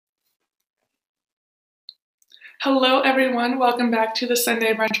Hello, everyone. Welcome back to the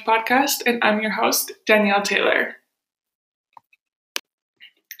Sunday Brunch Podcast, and I'm your host, Danielle Taylor.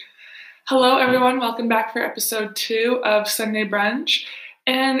 Hello, everyone. Welcome back for episode 2 of Sunday Brunch.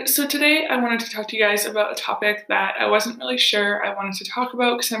 And so today I wanted to talk to you guys about a topic that I wasn't really sure I wanted to talk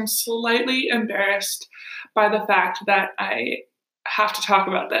about because I'm slightly embarrassed by the fact that I have to talk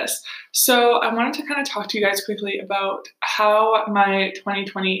about this. So I wanted to kind of talk to you guys quickly about how my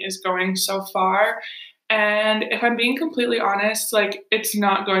 2020 is going so far. And if I'm being completely honest, it's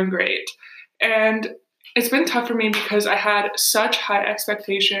not going great. And it's been tough for me because I had such high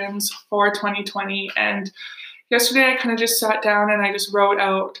expectations for 2020. And yesterday I kind of just sat down and I just wrote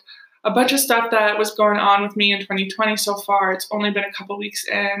out a bunch of stuff that was going on with me in 2020 so far. It's only been a couple weeks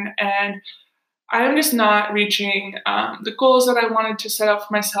in, and I am just not reaching the goals that I wanted to set up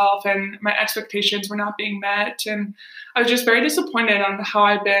for myself, and my expectations were not being met. And I was just very disappointed on how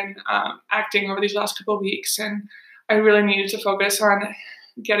I've been acting over these last couple of weeks, and I really needed to focus on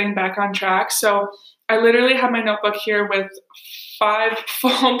getting back on track. So I literally have my notebook here with 5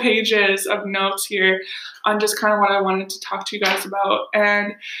 full pages of notes here on just kind of what I wanted to talk to you guys about.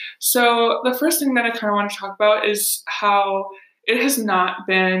 And so the first thing that I kind of want to talk about is how it has not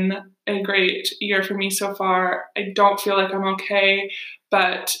been a great year for me so far. I don't feel like I'm okay,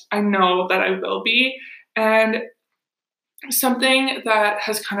 but I know that I will be. And something that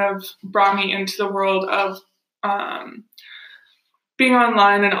has kind of brought me into the world of being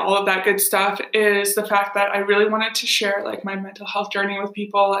online and all of that good stuff is the fact that I really wanted to share my mental health journey with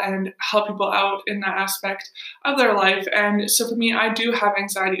people and help people out in that aspect of their life. And so for me, I do have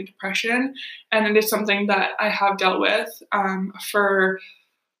anxiety and depression, and it is something that I have dealt with for,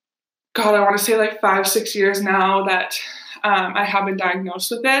 I want to say 5-6 years now that I have been diagnosed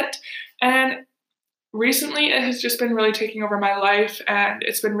with it. And recently it has just been really taking over my life, and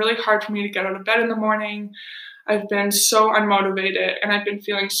it's been really hard for me to get out of bed in the morning. I've been so unmotivated, and I've been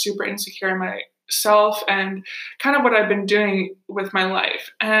feeling super insecure in myself and kind of what I've been doing with my life.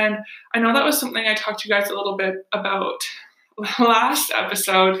 And I know that was something I talked to you guys a little bit about last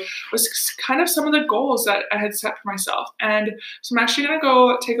episode, was kind of some of the goals that I had set for myself. And so I'm actually going to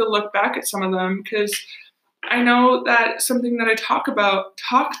go take a look back at some of them, because I know that something that I talked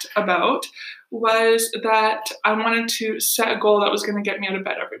about was that I wanted to set a goal that was going to get me out of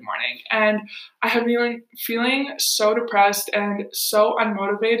bed every morning. And I have been feeling so depressed and so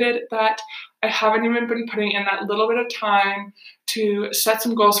unmotivated that I haven't even been putting in that little bit of time to set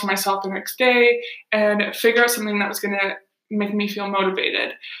some goals for myself the next day and figure out something that was going to make me feel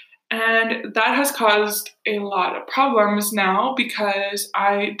motivated. And that has caused a lot of problems now because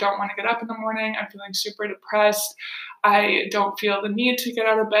I don't want to get up in the morning. I'm feeling super depressed. I don't feel the need to get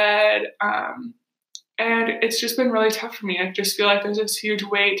out of bed. And it's just been really tough for me. I just feel like there's this huge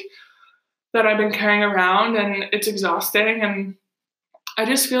weight that I've been carrying around, and it's exhausting. And I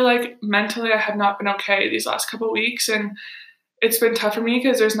just feel like mentally I have not been okay these last couple of weeks. And it's been tough for me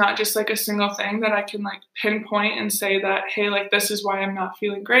because there's not just a single thing that I can pinpoint and say that, hey, this is why I'm not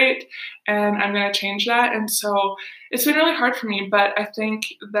feeling great and I'm going to change that. And so it's been really hard for me, but I think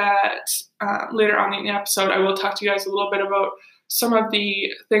that later on in the episode, I will talk to you guys a little bit about some of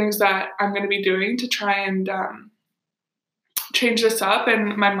the things that I'm going to be doing to try and change this up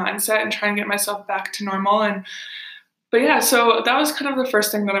and my mindset and try and get myself back to normal. But yeah, so that was kind of the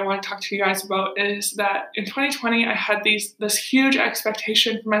first thing that I want to talk to you guys about, is that in 2020, I had this huge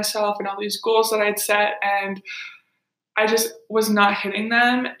expectation for myself and all these goals that I'd set, and I just was not hitting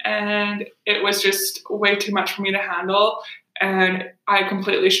them, and it was just way too much for me to handle, and I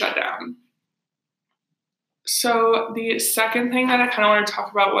completely shut down. So the second thing that I kind of want to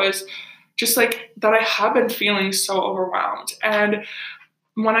talk about was just that I have been feeling so overwhelmed. And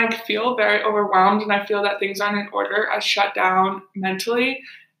when I feel very overwhelmed and I feel that things aren't in order, I shut down mentally,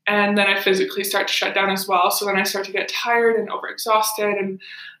 and then I physically start to shut down as well. So then I start to get tired and overexhausted, and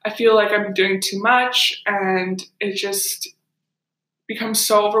I feel like I'm doing too much, and it just becomes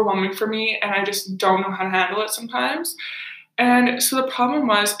so overwhelming for me, and I just don't know how to handle it sometimes. And so the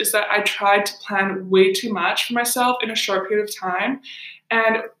problem is that I tried to plan way too much for myself in a short period of time.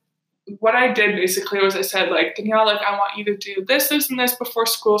 And what I did basically was I said, Danielle, I want you to do this, this, and this before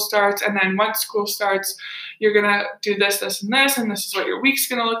school starts. And then once school starts, you're going to do this, this, and this. And this is what your week's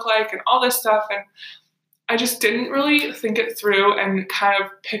going to look like and all this stuff. And I just didn't really think it through and kind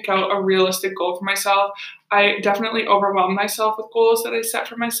of pick out a realistic goal for myself. I definitely overwhelmed myself with goals that I set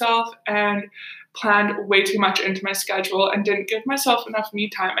for myself and planned way too much into my schedule and didn't give myself enough me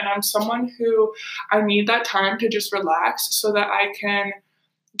time. And I'm someone who I need that time to just relax so that I can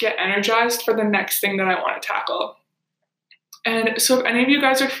get energized for the next thing that I want to tackle. And so if any of you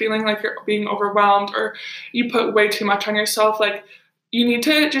guys are feeling like you're being overwhelmed or you put way too much on yourself, like you need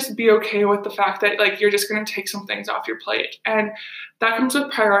to just be okay with the fact that like you're just going to take some things off your plate. And that comes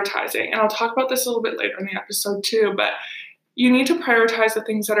with prioritizing. And I'll talk about this a little bit later in the episode too, but you need to prioritize the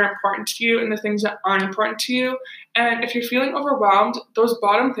things that are important to you and the things that aren't important to you. And if you're feeling overwhelmed, those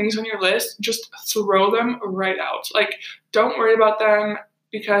bottom things on your list, just throw them right out. Like, don't worry about them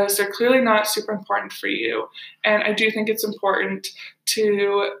because they're clearly not super important for you. And I do think it's important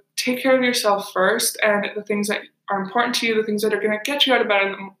to take care of yourself first, and the things that are important to you, the things that are going to get you out of bed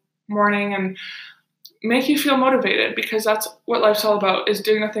in the morning and make you feel motivated, because that's what life's all about, is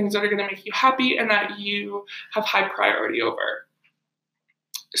doing the things that are going to make you happy and that you have high priority over.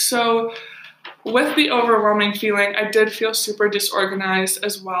 So with the overwhelming feeling, I did feel super disorganized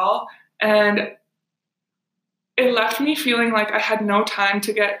as well. And it left me feeling like I had no time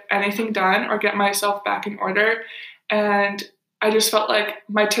to get anything done or get myself back in order. And I just felt like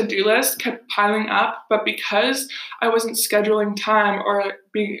my to-do list kept piling up, but because I wasn't scheduling time or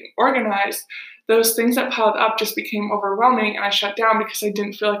being organized, those things that piled up just became overwhelming, and I shut down because I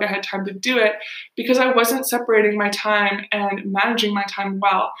didn't feel like I had time to do it because I wasn't separating my time and managing my time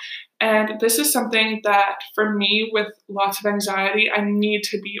well. And this is something that for me, with lots of anxiety, I need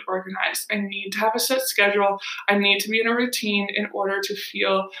to be organized. I need to have a set schedule. I need to be in a routine in order to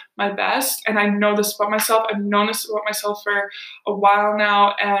feel my best. And I know this about myself. I've known this about myself for a while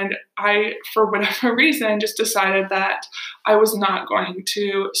now. And I, for whatever reason, just decided that I was not going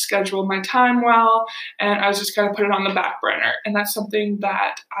to schedule my time well. And I was just going to put it on the back burner. And that's something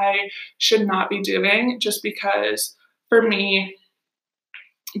that I should not be doing, just because for me,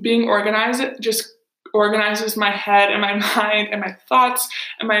 being organized just organizes my head and my mind and my thoughts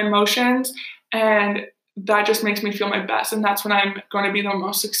and my emotions, and that just makes me feel my best, and that's when I'm going to be the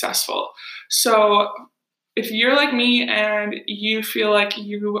most successful. So if you're like me and you feel like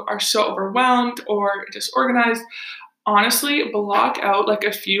you are so overwhelmed or disorganized, honestly, block out like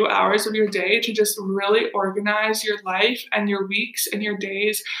a few hours of your day to just really organize your life and your weeks and your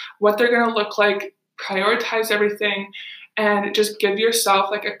days, what they're going to look like, prioritize everything, and just give yourself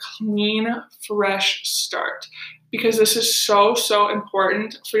like a clean, fresh start. Because this is so, so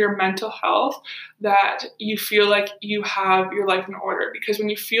important for your mental health, that you feel like you have your life in order. Because when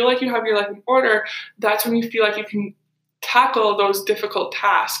you feel like you have your life in order, that's when you feel like you can tackle those difficult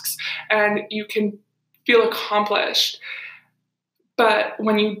tasks and you can feel accomplished. But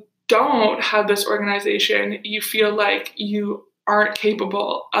when you don't have this organization, you feel like you aren't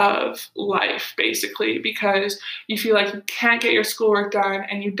capable of life, basically, because you feel like you can't get your schoolwork done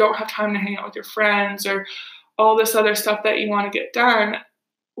and you don't have time to hang out with your friends or all this other stuff that you want to get done,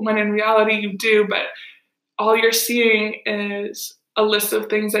 when in reality you do, but all you're seeing is a list of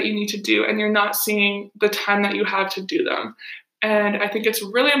things that you need to do, and you're not seeing the time that you have to do them. And I think it's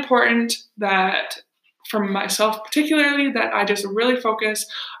really important that, for myself particularly, that I just really focus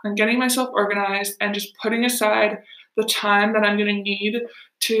on getting myself organized and just putting aside the time that I'm going to need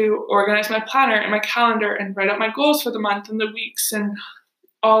to organize my planner and my calendar and write out my goals for the month and the weeks and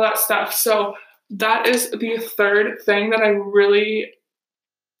all that stuff. So that is the third thing that I really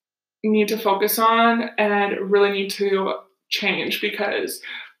need to focus on and really need to change, because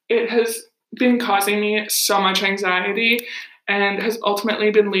it has been causing me so much anxiety and has ultimately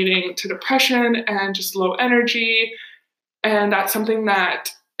been leading to depression and just low energy. And that's something that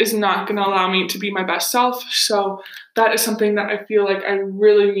is not going to allow me to be my best self. So that is something that I feel like I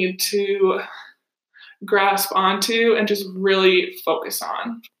really need to grasp onto and just really focus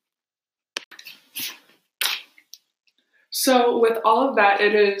on. So with all of that,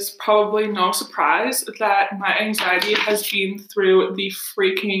 it is probably no surprise that my anxiety has been through the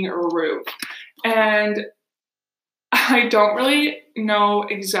freaking roof. And I don't really know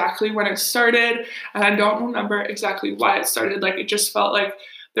exactly when it started, and I don't remember exactly why it started. Like, it just felt like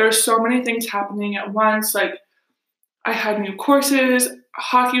there were so many things happening at once. Like, I had new courses,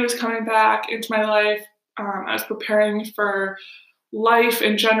 hockey was coming back into my life, I was preparing for life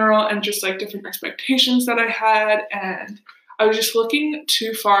in general and just like different expectations that I had, and I was just looking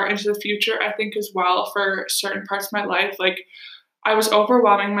too far into the future, I think, as well, for certain parts of my life. Like, I was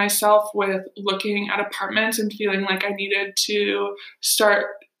overwhelming myself with looking at apartments and feeling like I needed to start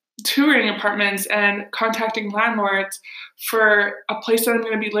touring apartments and contacting landlords for a place that I'm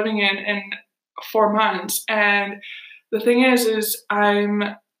going to be living in 4 months. And the thing is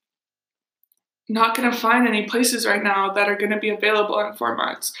I'm not going to find any places right now that are going to be available in 4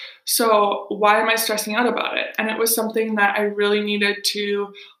 months. So why am I stressing out about it? And it was something that I really needed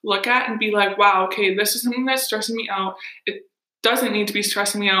to look at and be like, wow, okay, this is something that's stressing me out. doesn't need to be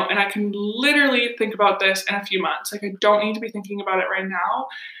stressing me out, and I can literally think about this in a few months. Like, I don't need to be thinking about it right now.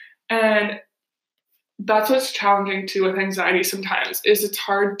 And that's what's challenging too with anxiety sometimes, is it's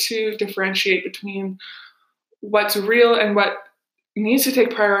hard to differentiate between what's real and what needs to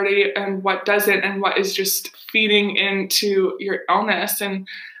take priority and what doesn't, and what is just feeding into your illness. And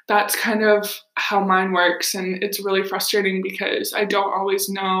that's kind of how mine works. And it's really frustrating because I don't always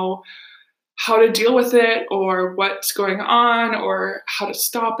know how to deal with it or what's going on or how to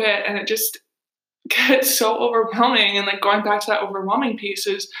stop it. And it just gets so overwhelming. And like, going back to that overwhelming piece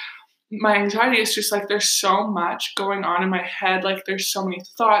is my anxiety is just like, there's so much going on in my head. Like, there's so many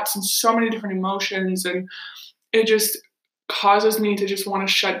thoughts and so many different emotions. And it just causes me to just want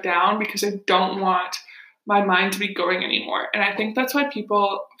to shut down because I don't want my mind to be going anymore. And I think that's why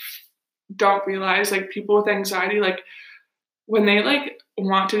people don't realize, like, people with anxiety, like, when they like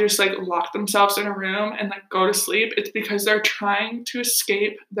want to just like lock themselves in a room and like go to sleep, it's because they're trying to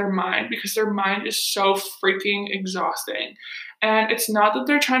escape their mind, because their mind is so freaking exhausting. And it's not that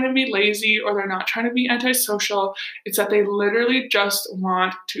they're trying to be lazy or they're not trying to be antisocial. It's that they literally just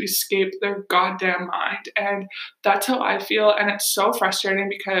want to escape their goddamn mind. And that's how I feel. And it's so frustrating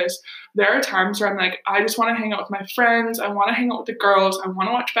because there are times where I'm like, I just want to hang out with my friends. I want to hang out with the girls. I want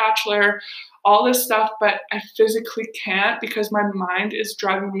to watch Bachelor, all this stuff, but I physically can't because my mind is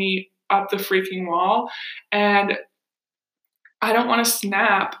driving me up the freaking wall. And I don't want to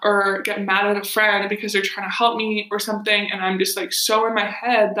snap or get mad at a friend because they're trying to help me or something. And I'm just like so in my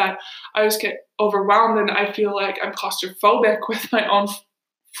head that I just get overwhelmed and I feel like I'm claustrophobic with my own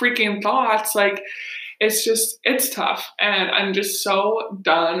freaking thoughts. Like, it's tough. And I'm just so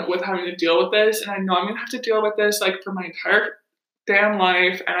done with having to deal with this. And I know I'm going to have to deal with this like for my entire damn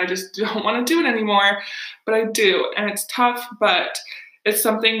life. And I just don't want to do it anymore, but I do. And it's tough, but it's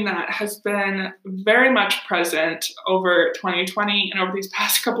something that has been very much present over 2020 and over these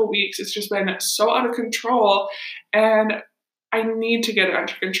past couple weeks. It's just been so out of control, and I need to get it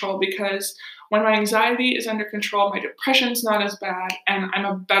under control because when my anxiety is under control, my depression's not as bad, and I'm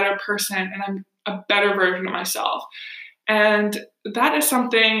a better person, and I'm a better version of myself. And that is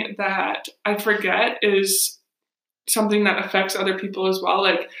something that I forget is something that affects other people as well.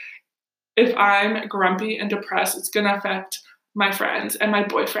 Like, if I'm grumpy and depressed, it's going to affect my friends and my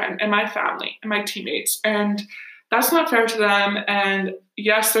boyfriend and my family and my teammates. And that's not fair to them. And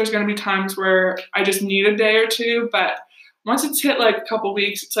yes, there's going to be times where I just need a day or two, but once it's hit like a couple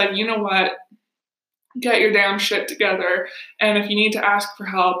weeks, it's like, you know what? Get your damn shit together. And if you need to ask for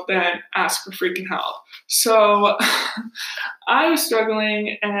help, then ask for freaking help. So I was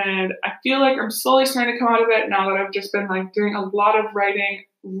struggling, and I feel like I'm slowly starting to come out of it now that I've just been like doing a lot of writing,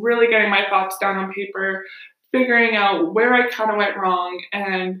 really getting my thoughts down on paper, figuring out where I kind of went wrong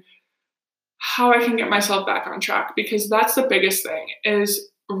and how I can get myself back on track. Because that's the biggest thing, is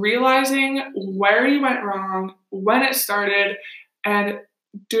realizing where you went wrong, when it started, and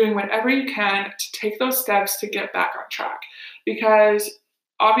doing whatever you can to take those steps to get back on track. Because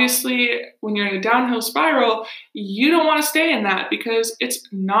obviously, when you're in a downhill spiral, you don't want to stay in that because it's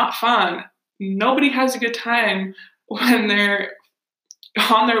not fun. Nobody has a good time when they're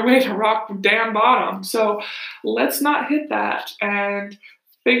on their way to rock damn bottom. So let's not hit that and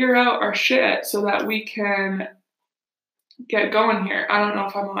figure out our shit so that we can get going here. I don't know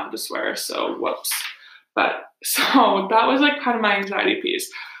if I'm allowed to swear, so whoops. But so that was like kind of my anxiety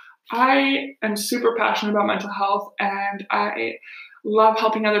piece. I am super passionate about mental health, and I love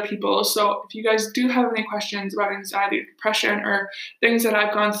helping other people. So if you guys do have any questions about anxiety, depression, or things that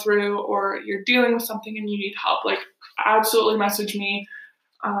I've gone through, or you're dealing with something and you need help, like, absolutely message me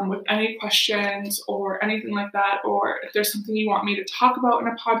with any questions or anything like that. Or if there's something you want me to talk about in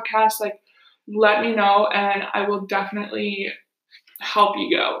a podcast, like, let me know and I will definitely help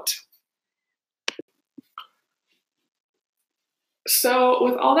you out. So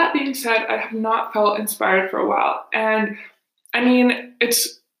with all that being said, I have not felt inspired for a while. And I mean,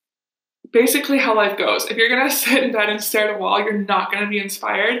 it's basically how life goes. If you're going to sit in bed and stare at a wall, you're not going to be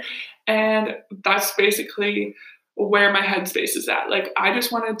inspired. And that's basically where my headspace is at. Like, I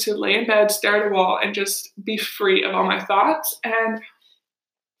just wanted to lay in bed, stare at a wall, and just be free of all my thoughts. And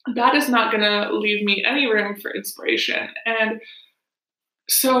that is not going to leave me any room for inspiration. And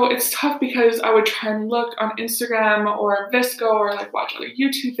so it's tough because I would try and look on Instagram or Visco or like watch other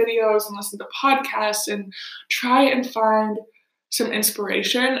YouTube videos and listen to podcasts and try and find some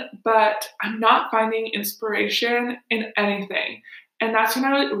inspiration, but I'm not finding inspiration in anything. And that's when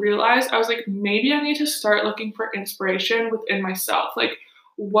I realized, I was like, maybe I need to start looking for inspiration within myself. Like,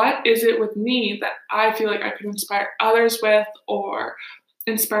 what is it with me that I feel like I could inspire others with, or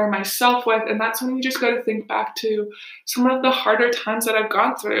inspire myself with. And that's when you just got to think back to some of the harder times that I've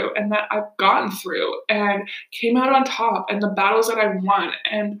gone through and that I've gotten through and came out on top, and the battles that I've won.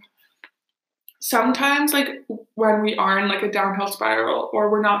 And sometimes, like, when we are in like a downhill spiral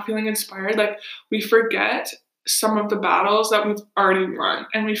or we're not feeling inspired, like, we forget some of the battles that we've already won,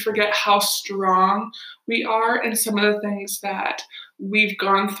 and we forget how strong we are and some of the things that we've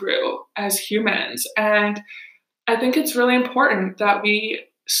gone through as humans. And I think it's really important that we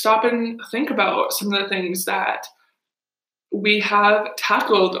stop and think about some of the things that we have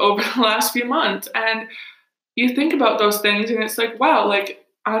tackled over the last few months. And you think about those things and it's like, wow, like,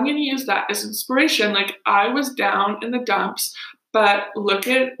 I'm going to use that as inspiration. Like, I was down in the dumps, but look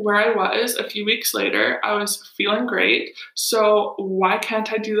at where I was a few weeks later. I was feeling great. So why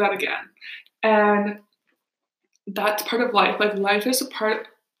can't I do that again? And that's part of life. Like, life is a part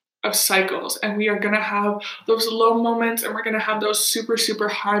of cycles, and we are going to have those low moments, and we're going to have those super, super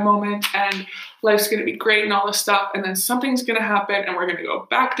high moments, and life's going to be great and all this stuff. And then something's going to happen and we're going to go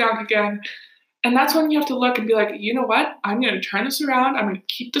back down again. And that's when you have to look and be like, you know what? I'm going to turn this around. I'm going to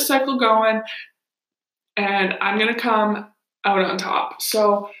keep the cycle going, and I'm going to come out on top.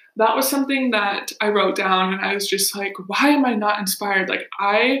 So that was something that I wrote down, and I was just like, why am I not inspired? Like,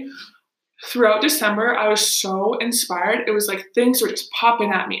 throughout December, I was so inspired. It was like things were just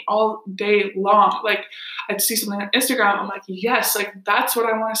popping at me all day long. Like, I'd see something on Instagram, I'm like, yes, like, that's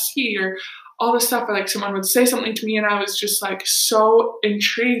what I want to see, or all this stuff. Or like, someone would say something to me and I was just like so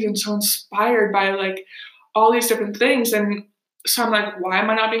intrigued and so inspired by like all these different things. And so I'm like, why am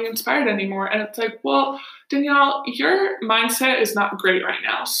I not being inspired anymore? And it's like, well, Danielle, your mindset is not great right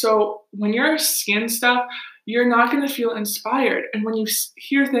now. So when you're seeing stuff, you're not going to feel inspired. And when you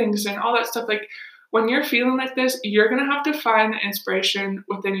hear things and all that stuff, like, when you're feeling like this, you're going to have to find the inspiration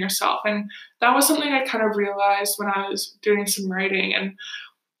within yourself. And that was something I kind of realized when I was doing some writing. And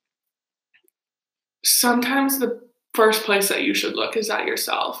sometimes the first place that you should look is at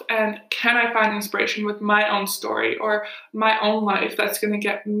yourself. And can I find inspiration with my own story or my own life that's going to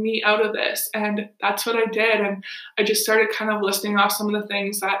get me out of this? And that's what I did. And I just started kind of listing off some of the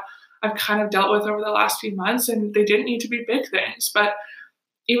things that I've kind of dealt with over the last few months. And they didn't need to be big things, but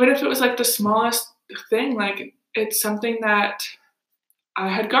even if it was like the smallest thing, like, it's something that I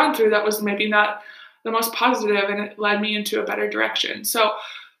had gone through that was maybe not the most positive, and it led me into a better direction. So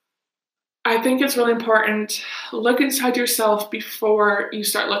I think it's really important, look inside yourself before you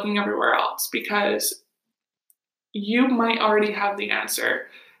start looking everywhere else, because you might already have the answer.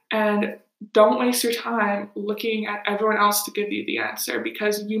 And don't waste your time looking at everyone else to give you the answer,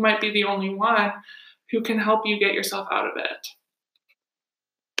 because you might be the only one who can help you get yourself out of it.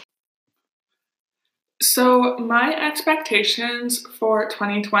 So my expectations for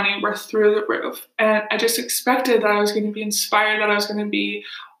 2020 were through the roof, and I just expected that I was going to be inspired, that I was going to be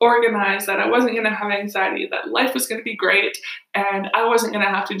organized, that I wasn't going to have anxiety, that life was going to be great, and I wasn't going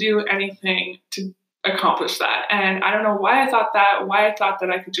to have to do anything to accomplish that. And I don't know why I thought that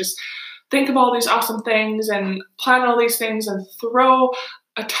I could just think of all these awesome things and plan all these things and throw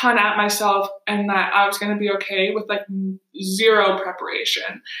a ton at myself, and that I was going to be okay with like zero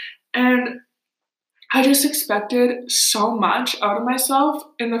preparation. And I just expected so much out of myself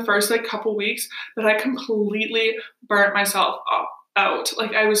in the first like couple weeks that I completely burnt myself out.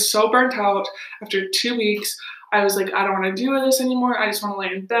 Like, I was so burnt out after 2 weeks. I was like, I don't want to do this anymore. I just want to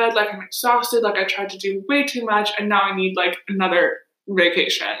lay in bed. Like, I'm exhausted. Like, I tried to do way too much, and now I need like another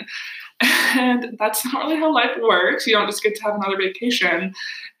vacation. And that's not really how life works. You don't just get to have another vacation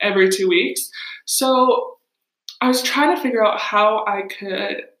every 2 weeks. So I was trying to figure out how I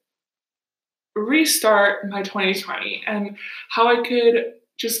could restart my 2020 and how I could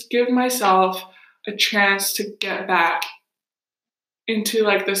just give myself a chance to get back into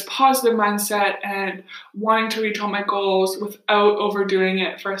like this positive mindset and wanting to reach all my goals without overdoing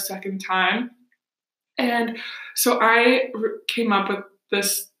it for a second time. And so I came up with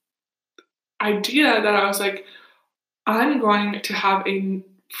this idea that I was like, I'm going to have a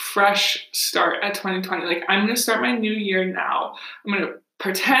fresh start at 2020. Like, I'm going to start my new year now. I'm going to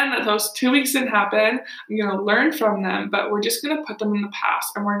pretend that those 2 weeks didn't happen. I'm going to learn from them, but we're just going to put them in the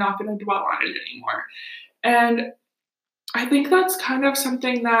past, and we're not going to dwell on it anymore. And I think that's kind of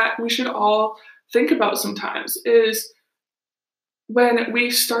something that we should all think about sometimes, is when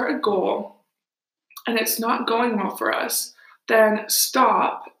we start a goal and it's not going well for us, then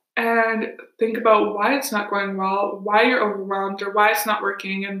stop and think about why it's not going well, why you're overwhelmed, or why it's not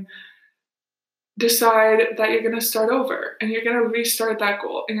working, and decide that you're going to start over and you're going to restart that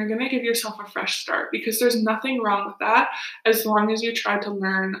goal and you're going to give yourself a fresh start, because there's nothing wrong with that as long as you try to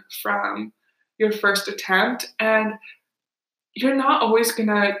learn from your first attempt. And you're not always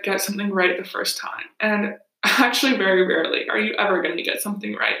gonna get something right the first time. And actually, very rarely are you ever gonna get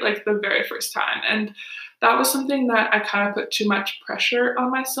something right, like the very first time. And that was something that I kind of put too much pressure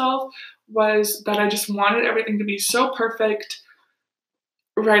on myself, was that I just wanted everything to be so perfect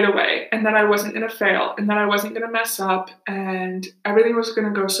right away, and that I wasn't gonna fail, and that I wasn't gonna mess up, and everything was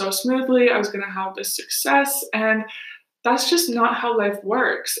gonna go so smoothly. I was gonna have this success, and that's just not how life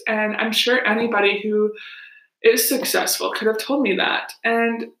works. And I'm sure anybody who is successful could have told me that.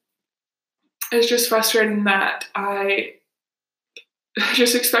 And it's just frustrating that I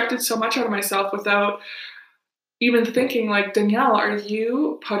just expected so much out of myself without even thinking, like, Danielle, are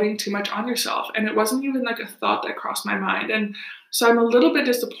you putting too much on yourself? And it wasn't even like a thought that crossed my mind. And so I'm a little bit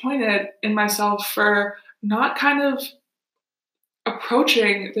disappointed in myself for not kind of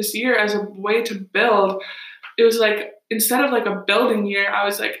approaching this year as a way to build. It was like, instead of like a building year, I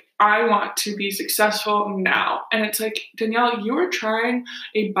was like, I want to be successful now. And it's like, Danielle, you were trying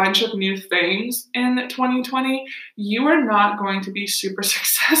a bunch of new things in 2020. You are not going to be super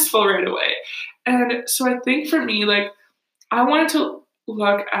successful right away. And so I think for me, like, I wanted to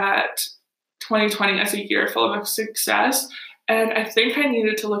look at 2020 as a year full of success. And I think I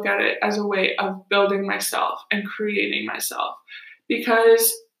needed to look at it as a way of building myself and creating myself,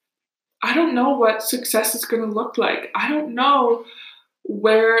 because I don't know what success is going to look like. I don't know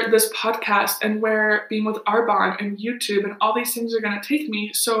where this podcast and where being with Arbonne and YouTube and all these things are going to take me.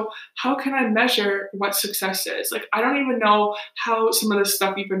 So how can I measure what success is? Like, I don't even know how some of this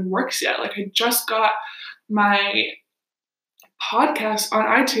stuff even works yet. Like, I just got my podcast on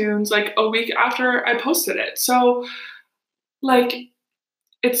iTunes like a week after I posted it. So like,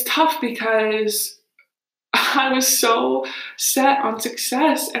 it's tough because I was so set on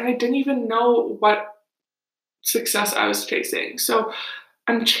success and I didn't even know what success I was chasing. So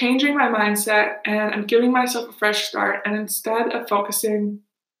I'm changing my mindset and I'm giving myself a fresh start. And instead of focusing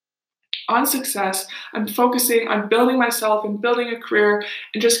on success, I'm focusing on building myself and building a career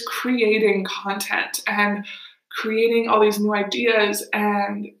and just creating content and creating all these new ideas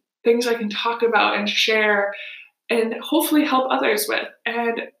and things I can talk about and share and hopefully help others with.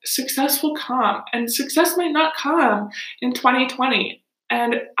 And success will come, and success might not come in 2020.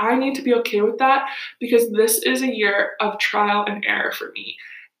 And I need to be okay with that, because this is a year of trial and error for me.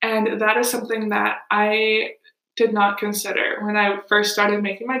 And that is something that I did not consider when I first started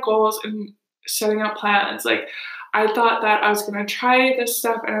making my goals and setting out plans. Like, I thought that I was going to try this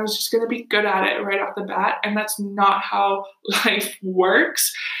stuff and I was just going to be good at it right off the bat. And that's not how life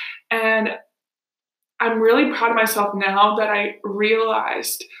works. And I'm really proud of myself now that I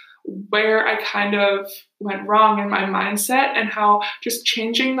realized where I kind of went wrong in my mindset, and how just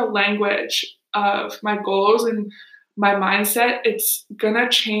changing the language of my goals and my mindset, it's gonna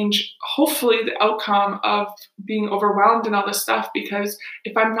change hopefully the outcome of being overwhelmed and all this stuff. Because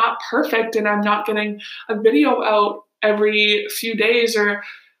if I'm not perfect and I'm not getting a video out every few days or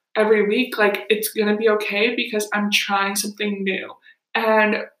every week, like, it's gonna be okay because I'm trying something new.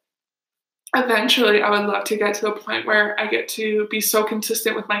 And eventually, I would love to get to the point where I get to be so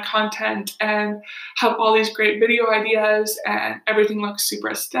consistent with my content and have all these great video ideas and everything looks super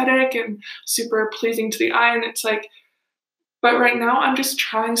aesthetic and super pleasing to the eye. And it's like, but right now I'm just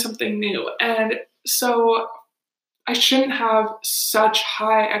trying something new. And so I shouldn't have such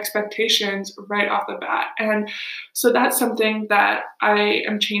high expectations right off the bat. And so that's something that I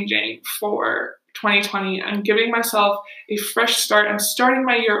am changing for 2020. I'm giving myself a fresh start. I'm starting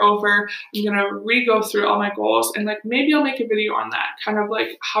my year over. I'm going to re-go through all my goals, and like, maybe I'll make a video on that, kind of like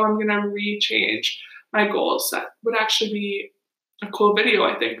how I'm going to re-change my goals. That would actually be a cool video,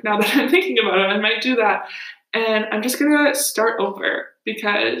 I think, now that I'm thinking about it. I might do that. And I'm just going to start over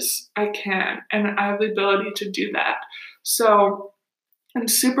because I can, and I have the ability to do that. So I'm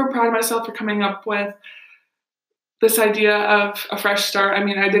super proud of myself for coming up with this idea of a fresh start. I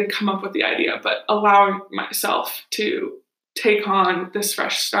mean, I didn't come up with the idea, but allowing myself to take on this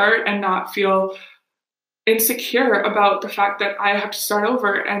fresh start and not feel insecure about the fact that I have to start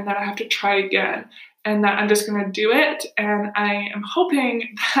over and that I have to try again, and that I'm just going to do it. And I am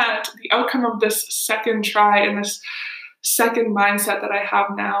hoping that the outcome of this second try and this second mindset that I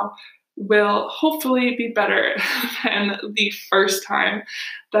have now will hopefully be better than the first time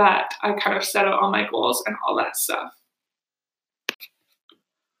that I kind of set out all my goals and all that stuff.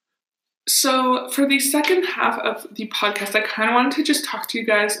 So for the second half of the podcast, I kind of wanted to just talk to you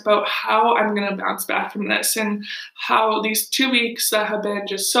guys about how I'm going to bounce back from this, and how these 2 weeks that have been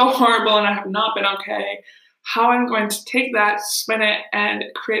just so horrible and I have not been okay, how I'm going to take that, spin it, and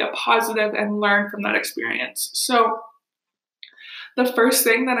create a positive and learn from that experience. So The first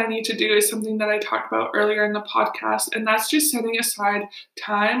thing that I need to do is something that I talked about earlier in the podcast, and that's just setting aside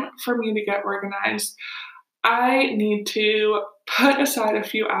time for me to get organized. I need to put aside a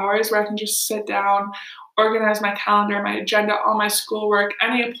few hours where I can just sit down, organize my calendar, my agenda, all my schoolwork,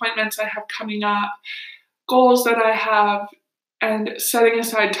 any appointments I have coming up, goals that I have, and setting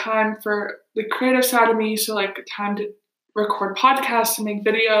aside time for the creative side of me. So, like, time to record podcasts and make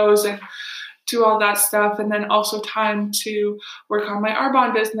videos and do all that stuff. And then also time to work on my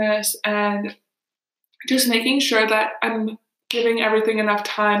Arbonne business and just making sure that I'm giving everything enough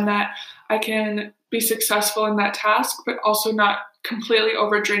time that I can be successful in that task, but also not completely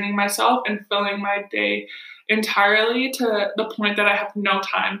overdraining myself and filling my day entirely to the point that I have no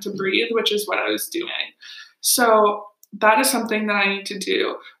time to breathe, which is what I was doing. So that is something that I need to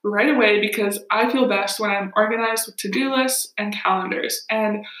do right away because I feel best when I'm organized with to-do lists and calendars.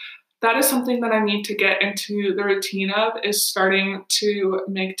 And that is something that I need to get into the routine of, is starting to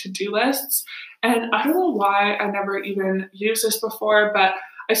make to-do lists. And I don't know why I never even used this before, but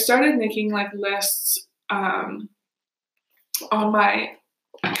I started making like lists on my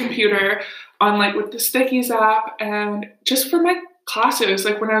computer on like with the Stickies app, and just for my classes,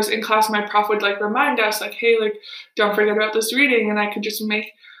 like when I was in class, my prof would like remind us like, hey, like don't forget about this reading, and I could just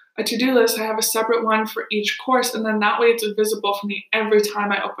make a to-do list. I have a separate one for each course, and then that way it's visible for me every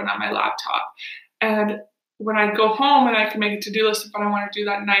time I open up my laptop. And when I go home and I can make a to-do list if I want to do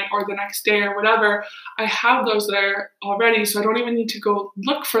that night or the next day or whatever, I have those there already, so I don't even need to go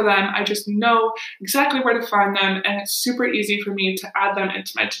look for them. I just know exactly where to find them, and it's super easy for me to add them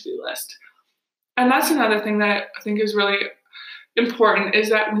into my to-do list. And that's another thing that I think is really important, is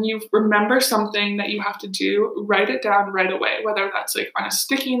that when you remember something that you have to do, write it down right away, whether that's like on a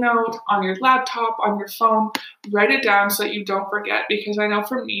sticky note, on your laptop, on your phone. Write it down so that you don't forget, because I know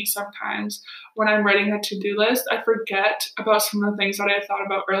for me sometimes when I'm writing a to-do list, I forget about some of the things that I thought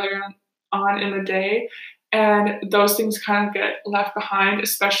about earlier on in the day, and those things kind of get left behind,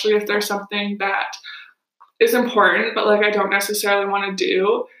 especially if there's something that is important but like I don't necessarily want to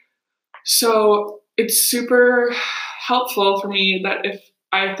do. So it's super helpful for me that if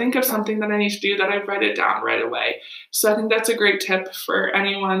I think of something that I need to do, that I write it down right away. So I think that's a great tip for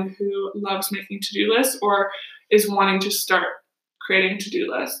anyone who loves making to-do lists or is wanting to start creating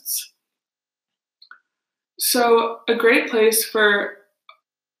to-do lists. So a great place for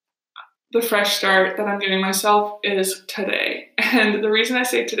the fresh start that I'm giving myself is today. And the reason I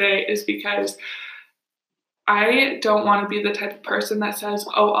say today is because I don't want to be the type of person that says,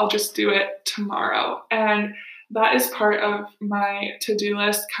 oh, I'll just do it tomorrow. And that is part of my to-do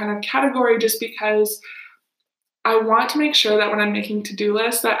list kind of category, just because I want to make sure that when I'm making to-do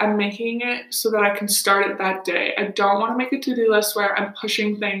lists that I'm making it so that I can start it that day. I don't want to make a to-do list where I'm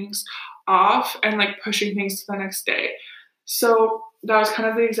pushing things off and like pushing things to the next day. So that was kind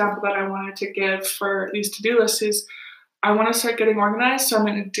of the example that I wanted to give for these to-do lists, is I want to start getting organized, so I'm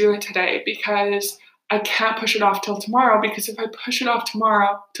going to do it today, because I can't push it off till tomorrow, because if I push it off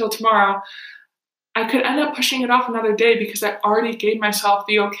till tomorrow, I could end up pushing it off another day because I already gave myself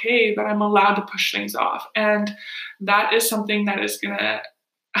the okay that I'm allowed to push things off. And that is something that is going to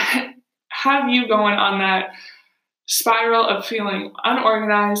have you going on that spiral of feeling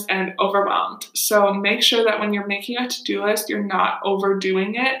unorganized and overwhelmed. So make sure that when you're making a to-do list, you're not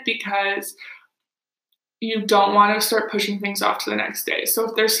overdoing it, because you don't want to start pushing things off to the next day. So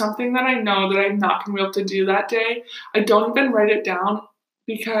if there's something that I know that I'm not going to be able to do that day, I don't even write it down,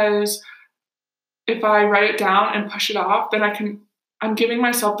 because if I write it down and push it off, then I'm giving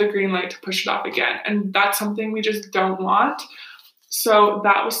myself the green light to push it off again. And that's something we just don't want. So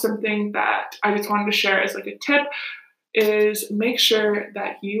that was something that I just wanted to share as like a tip, is make sure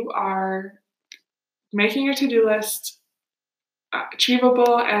that you are making your to-do list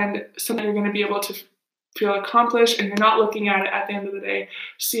achievable and something you're going to be able to feel accomplished, and you're not looking at it at the end of the day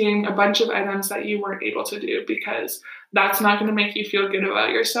seeing a bunch of items that you weren't able to do, because that's not going to make you feel good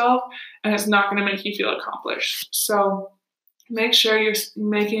about yourself, and it's not going to make you feel accomplished. So make sure you're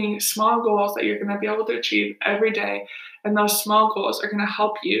making small goals that you're going to be able to achieve every day, and those small goals are going to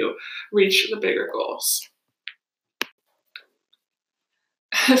help you reach the bigger goals.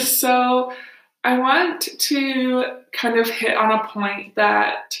 So I want to kind of hit on a point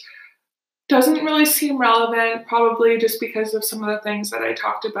that doesn't really seem relevant, probably just because of some of the things that I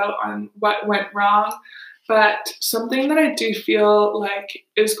talked about on what went wrong, but something that I do feel like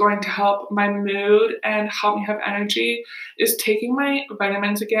is going to help my mood and help me have energy is taking my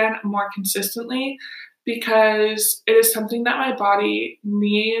vitamins again more consistently, because it is something that my body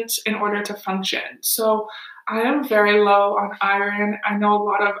needs in order to function. So I am very low on iron. I know a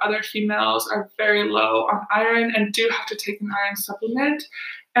lot of other females are very low on iron and do have to take an iron supplement.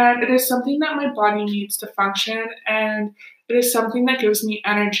 And it is something that my body needs to function, and it is something that gives me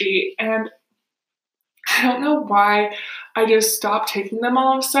energy. And I don't know why I just stopped taking them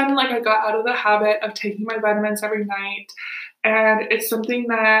all of a sudden. Like, I got out of the habit of taking my vitamins every night. And it's something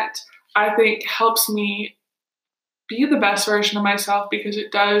that I think helps me be the best version of myself, because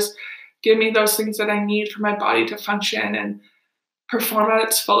it does give me those things that I need for my body to function and perform at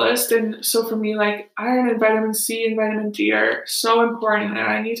its fullest. And so for me, like, iron and vitamin C and vitamin D are so important, and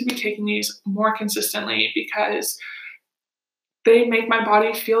I need to be taking these more consistently because they make my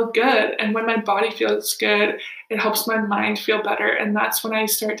body feel good. And when my body feels good, it helps my mind feel better. And that's when I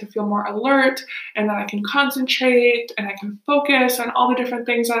start to feel more alert, and then I can concentrate and I can focus on all the different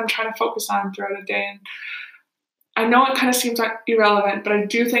things that I'm trying to focus on throughout a day. And I know it kind of seems like irrelevant, but I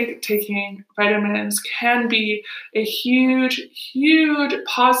do think taking vitamins can be a huge, huge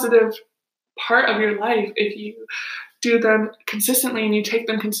positive part of your life if you do them consistently and you take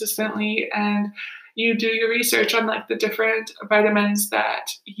them consistently, and you do your research on like the different vitamins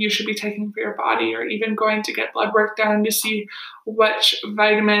that you should be taking for your body, or even going to get blood work done to see which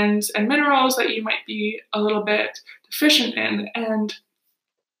vitamins and minerals that you might be a little bit deficient in. And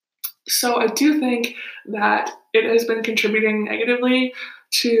so I do think that it has been contributing negatively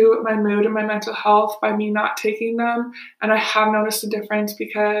to my mood and my mental health by me not taking them. And I have noticed a difference,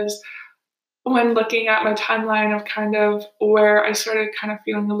 because when looking at my timeline of kind of where I started kind of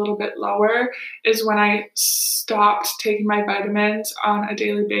feeling a little bit lower is when I stopped taking my vitamins on a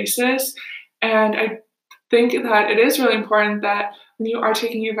daily basis. And I think that it is really important that when you are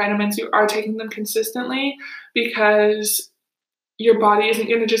taking your vitamins, you are taking them consistently, because your body isn't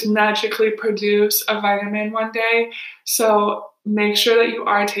going to just magically produce a vitamin one day. So make sure that you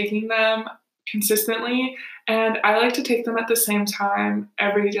are taking them consistently. And I like to take them at the same time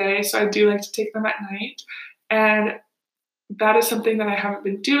every day. So I do like to take them at night. And that is something that I haven't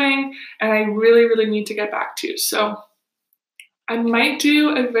been doing, and I really, really need to get back to. So I might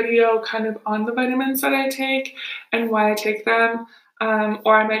do a video kind of on the vitamins that I take and why I take them.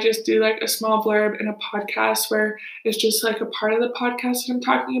 Or I might just do like a small blurb in a podcast where it's just like a part of the podcast that I'm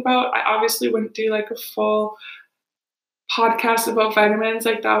talking about. I obviously wouldn't do like a full podcast about vitamins.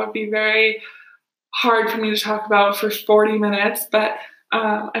 Like, that would be very hard for me to talk about for 40 minutes. But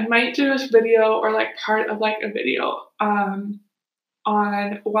I might do a video, or like part of like a video on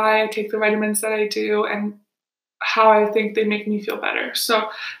why I take the vitamins that I do and how I think they make me feel better. So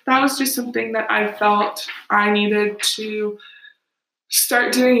that was just something that I felt I needed to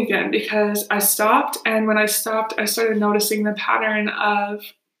start doing again, because I stopped. And when I stopped, I started noticing the pattern of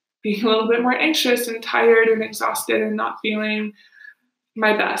being a little bit more anxious and tired and exhausted and not feeling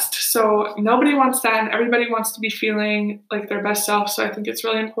my best. So nobody wants that, and everybody wants to be feeling like their best self. So I think it's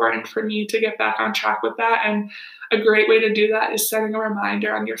really important for me to get back on track with that. And a great way to do that is setting a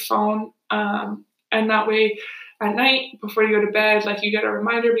reminder on your phone. And that way, at night before you go to bed, like, you get a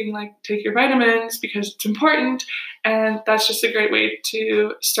reminder being like, take your vitamins because it's important. And that's just a great way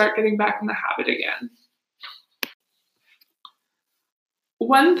to start getting back in the habit again.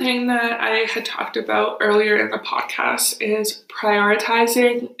 One thing that I had talked about earlier in the podcast is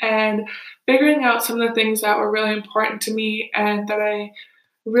prioritizing and figuring out some of the things that were really important to me and that I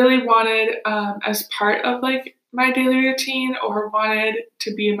really wanted as part of like my daily routine or wanted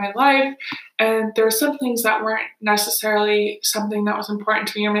to be in my life. And there were some things that weren't necessarily something that was important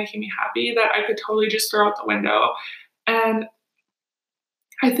to me or making me happy that I could totally just throw out the window. And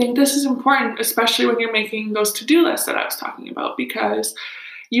I think this is important, especially when you're making those to-do lists that I was talking about, because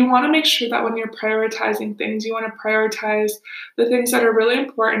you want to make sure that when you're prioritizing things, you want to prioritize the things that are really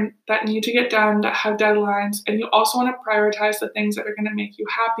important, that need to get done, that have deadlines, and you also want to prioritize the things that are going to make you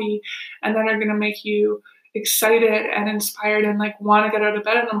happy and that are going to make you excited and inspired and like want to get out of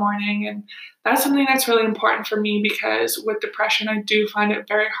bed in the morning. And that's something that's really important for me, because with depression, I do find it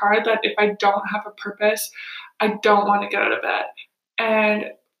very hard that if I don't have a purpose, I don't want to get out of bed. And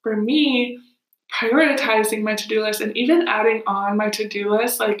for me, prioritizing my to-do list and even adding on my to-do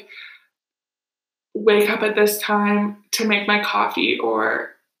list, like wake up at this time to make my coffee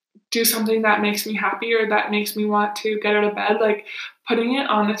or do something that makes me happy or that makes me want to get out of bed, like putting it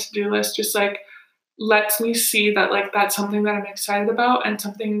on the to-do list just like lets me see that like that's something that I'm excited about and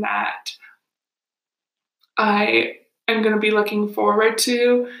something that I am going to be looking forward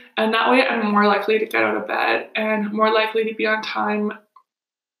to. And that way I'm more likely to get out of bed and more likely to be on time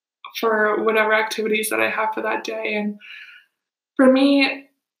for whatever activities that I have for that day. And for me,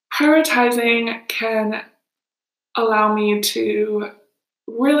 prioritizing can allow me to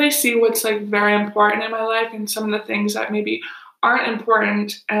really see what's like very important in my life and some of the things that maybe aren't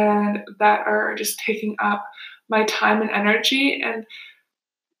important and that are just taking up my time and energy. And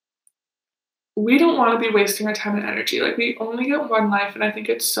we don't want to be wasting our time and energy. Like, we only get one life, and I think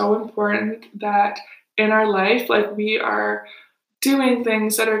it's so important that in our life, like, we are doing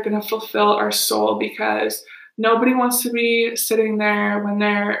things that are going to fulfill our soul, because nobody wants to be sitting there when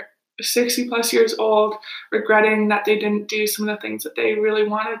they're 60 plus years old regretting that they didn't do some of the things that they really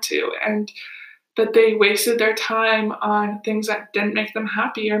wanted to, and that they wasted their time on things that didn't make them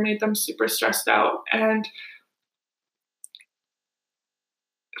happy or made them super stressed out. And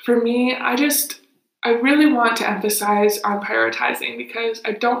for me, I really want to emphasize on prioritizing, because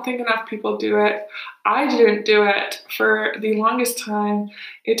I don't think enough people do it. I didn't do it for the longest time.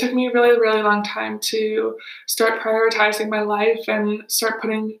 It took me a really, really long time to start prioritizing my life and start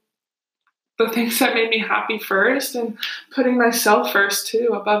putting the things that made me happy first, and putting myself first too,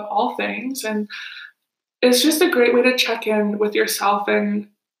 above all things. And it's just a great way to check in with yourself and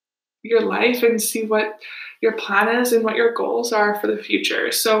your life and see what your plan is and what your goals are for the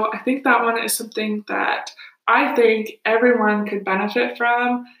future. So I think that one is something that I think everyone could benefit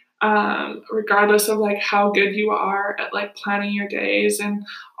from, regardless of like how good you are at like planning your days and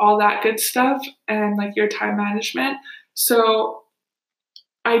all that good stuff, and like your time management. So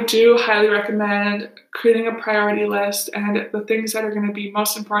I do highly recommend creating a priority list, and the things that are going to be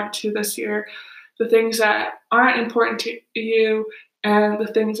most important to you this year, the things that aren't important to you, and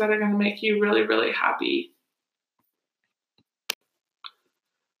the things that are going to make you really, really happy.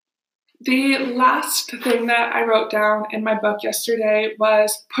 The last thing that I wrote down in my book yesterday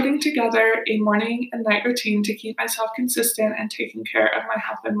was putting together a morning and night routine to keep myself consistent and taking care of my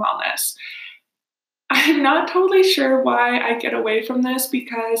health and wellness. I'm not totally sure why I get away from this,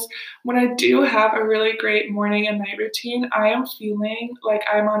 because when I do have a really great morning and night routine, I am feeling like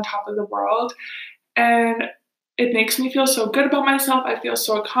I'm on top of the world, and it makes me feel so good about myself. I feel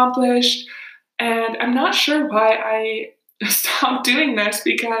so accomplished, and I'm not sure why I stopped doing this,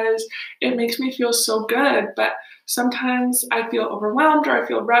 because it makes me feel so good. But sometimes I feel overwhelmed or I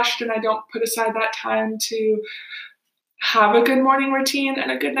feel rushed, and I don't put aside that time to have a good morning routine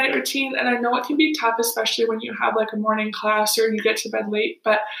and a good night routine. And I know it can be tough, especially when you have like a morning class or you get to bed late.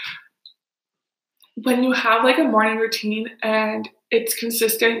 But when you have like a morning routine and it's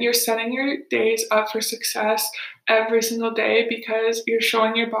consistent, you're setting your days up for success every single day, because you're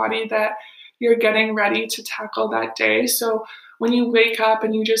showing your body that you're getting ready to tackle that day. So when you wake up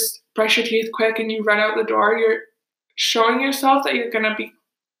and you just brush your teeth quick and you run out the door, you're showing yourself that you're going to be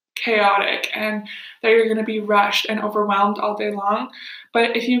chaotic and that you're going to be rushed and overwhelmed all day long.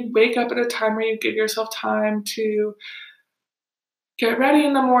 But if you wake up at a time where you give yourself time to get ready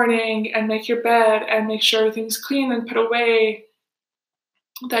in the morning and make your bed and make sure everything's clean and put away,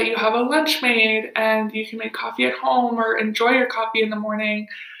 that you have a lunch made and you can make coffee at home or enjoy your coffee in the morning,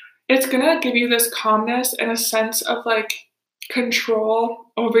 it's gonna give you this calmness and a sense of like control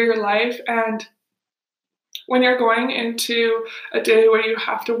over your life. And when you're going into a day where you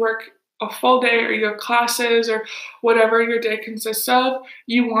have to work a full day or you have classes or whatever your day consists of,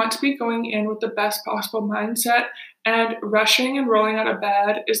 you want to be going in with the best possible mindset. And rushing and rolling out of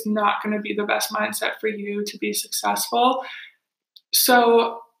bed is not going to be the best mindset for you to be successful.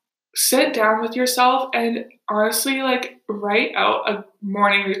 So sit down with yourself and honestly, like, write out a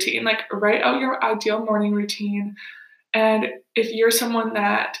morning routine. Like, write out your ideal morning routine. And if you're someone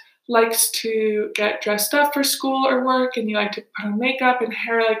that likes to get dressed up for school or work and you like to put on makeup and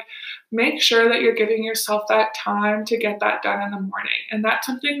hair, like, make sure that you're giving yourself that time to get that done in the morning. And that's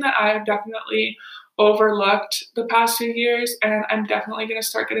something that I've definitely overlooked the past few years, and I'm definitely going to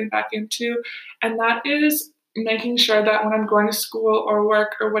start getting back into. And that is making sure that when I'm going to school or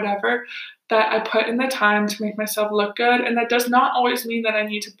work or whatever, that I put in the time to make myself look good. And that does not always mean that I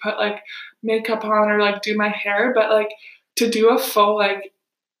need to put like makeup on or like do my hair, but like to do a full like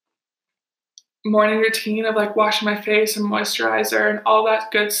morning routine of like washing my face and moisturizer and all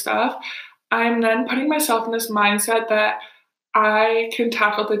that good stuff. I'm then putting myself in this mindset that I can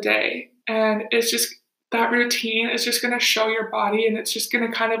tackle the day. And it's just that routine is just going to show your body, and it's just going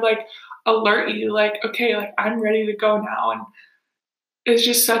to kind of like alert you like, okay, like I'm ready to go now. And it's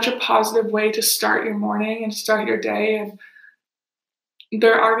just such a positive way to start your morning and start your day. And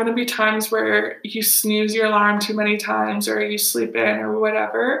there are going to be times where you snooze your alarm too many times or you sleep in or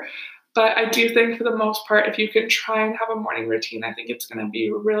whatever. But I do think for the most part, if you can try and have a morning routine, I think it's going to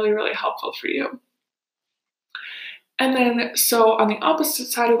be really, really helpful for you. And then, so on the opposite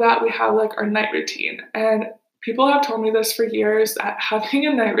side of that, we have like our night routine. And people have told me this for years, that having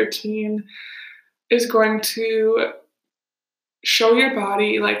a night routine is going to show your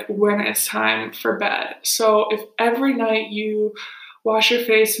body like when it's time for bed. So if every night you wash your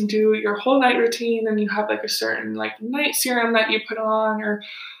face and do your whole night routine and you have like a certain like night serum that you put on or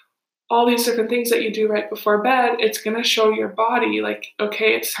all these different things that you do right before bed, it's going to show your body like,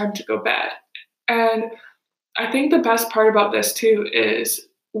 okay, it's time to go bed. And I think the best part about this too is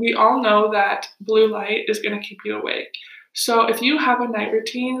we all know that blue light is going to keep you awake. So if you have a night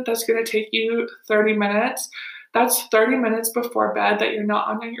routine that's going to take you 30 minutes, that's 30 minutes before bed that you're not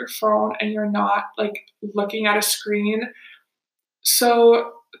on your phone and you're not like looking at a screen.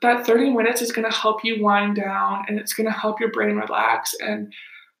 So that 30 minutes is going to help you wind down and it's going to help your brain relax and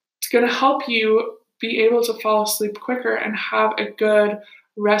it's going to help you be able to fall asleep quicker and have a good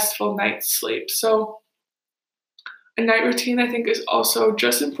restful night's sleep. So a night routine, I think, is also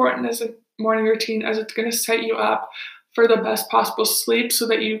just important as a morning routine as it's going to set you up for the best possible sleep so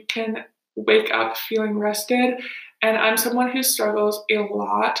that you can wake up feeling rested. And I'm someone who struggles a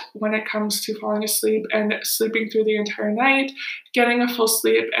lot when it comes to falling asleep and sleeping through the entire night, getting a full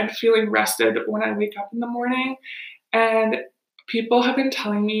sleep, and feeling rested when I wake up in the morning. And people have been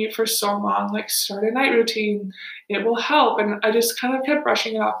telling me for so long, like, start a night routine, it will help. And I just kind of kept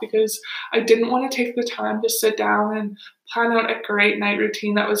brushing it off because I didn't want to take the time to sit down and plan out a great night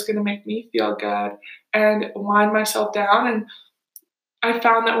routine that was going to make me feel good and wind myself down. And I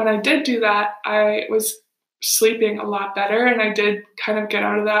found that when I did do that, I was sleeping a lot better. And I did kind of get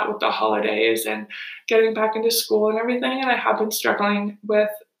out of that with the holidays and getting back into school and everything. And I have been struggling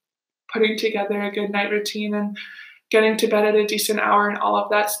with putting together a good night routine and getting to bed at a decent hour and all of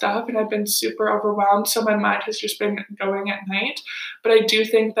that stuff. And I've been super overwhelmed. So my mind has just been going at night. But I do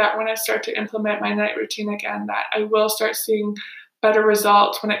think that when I start to implement my night routine again, that I will start seeing better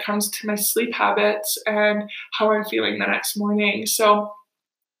results when it comes to my sleep habits and how I'm feeling the next morning. So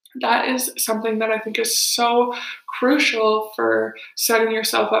that is something that I think is so crucial for setting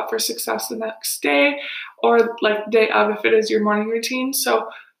yourself up for success the next day or like day of if it is your morning routine. So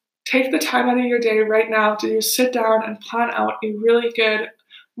take the time out of your day right now to just sit down and plan out a really good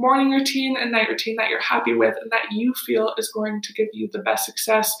morning routine and night routine that you're happy with and that you feel is going to give you the best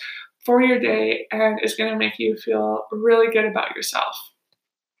success for your day and is going to make you feel really good about yourself.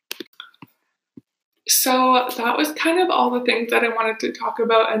 So that was kind of all the things that I wanted to talk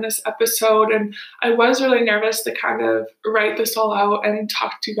about in this episode. And I was really nervous to kind of write this all out and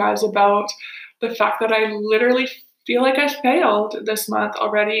talk to you guys about the fact that I literally feel like I failed this month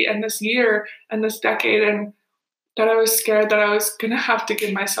already and this year and this decade, and that I was scared that I was going to have to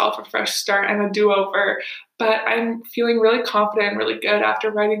give myself a fresh start and a do-over. But I'm feeling really confident and really good after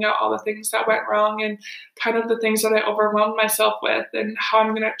writing out all the things that went wrong and kind of the things that I overwhelmed myself with and how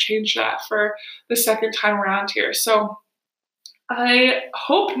I'm going to change that for the second time around here. So I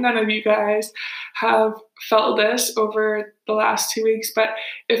hope none of you guys have felt this over the last 2 weeks, but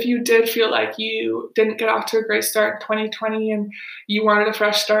if you did feel like you didn't get off to a great start in 2020 and you wanted a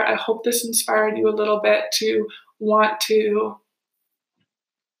fresh start, I hope this inspired you a little bit to want to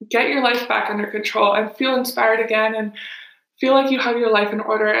get your life back under control and feel inspired again and feel like you have your life in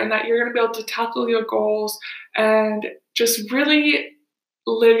order and that you're going to be able to tackle your goals and just really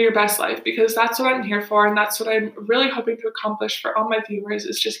live your best life, because that's what I'm here for and that's what I'm really hoping to accomplish for all my viewers,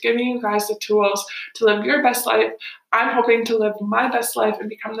 is just giving you guys the tools to live your best life. I'm hoping to live my best life and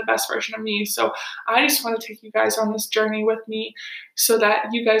become the best version of me. So I just want to take you guys on this journey with me so that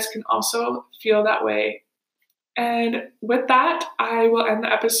you guys can also feel that way. And with that, I will end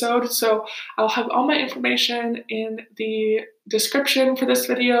the episode. So I'll have all my information in the description for this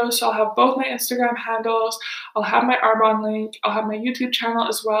video. So I'll have both my Instagram handles, I'll have my Arbonne link, I'll have my YouTube channel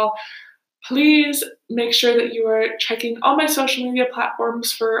as well. Please make sure that you are checking all my social media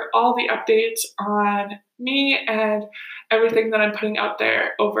platforms for all the updates on me and everything that I'm putting out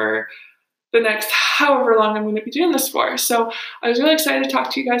there over the next however long I'm going to be doing this for. So I was really excited to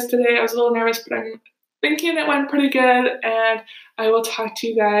talk to you guys today. I was a little nervous, but I'm thinking it went pretty good, and I will talk to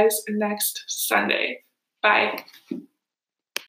you guys next Sunday. Bye.